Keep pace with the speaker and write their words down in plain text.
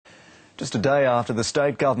Just a day after the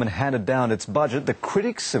state government handed down its budget, the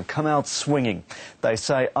critics have come out swinging. They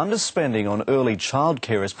say underspending on early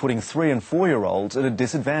childcare is putting 3- and 4-year-olds at a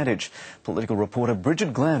disadvantage. Political reporter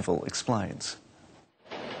Bridget Glanville explains.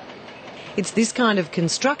 It's this kind of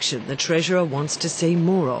construction the Treasurer wants to see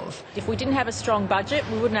more of. If we didn't have a strong budget,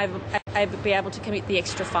 we wouldn't be able to commit the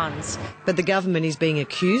extra funds. But the government is being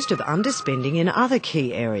accused of underspending in other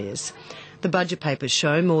key areas. The budget papers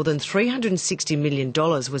show more than $360 million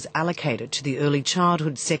was allocated to the early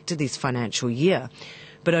childhood sector this financial year,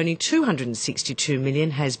 but only $262 million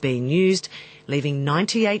has been used, leaving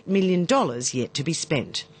 $98 million yet to be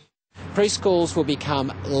spent. Preschools will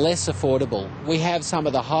become less affordable. We have some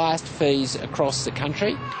of the highest fees across the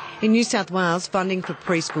country. In New South Wales, funding for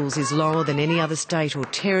preschools is lower than any other state or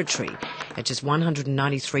territory, at just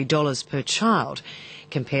 $193 per child.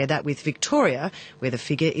 Compare that with Victoria, where the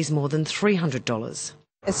figure is more than $300.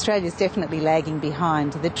 Australia's definitely lagging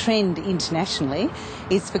behind. The trend internationally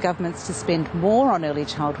is for governments to spend more on early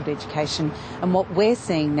childhood education, and what we're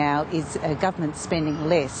seeing now is government spending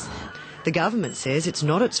less. The government says it's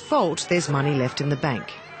not its fault there's money left in the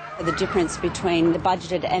bank. The difference between the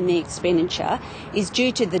budgeted and the expenditure is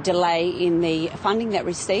due to the delay in the funding that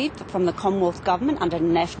received from the Commonwealth Government under the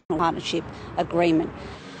National Partnership Agreement.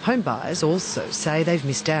 Homebuyers also say they've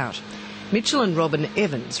missed out. Mitchell and Robin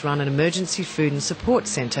Evans run an emergency food and support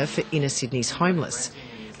centre for inner Sydney's homeless.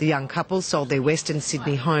 The young couple sold their Western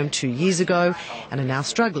Sydney home 2 years ago and are now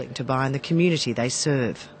struggling to buy in the community they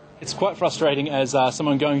serve. It's quite frustrating as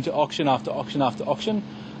someone going to auction after auction after auction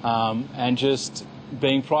and just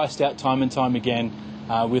being priced out time and time again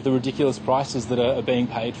with the ridiculous prices that are being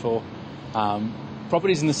paid for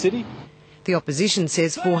properties in the city. The opposition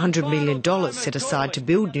says $400 million set aside to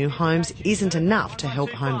build new homes isn't enough to help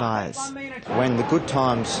home buyers. When the good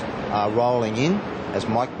times are rolling in, as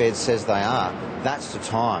Mike Baird says they are, that's the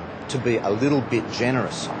time to be a little bit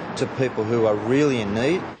generous to people who are really in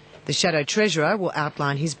need. The Shadow Treasurer will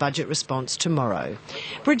outline his budget response tomorrow.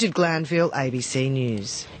 Bridget Glanville, ABC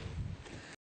News.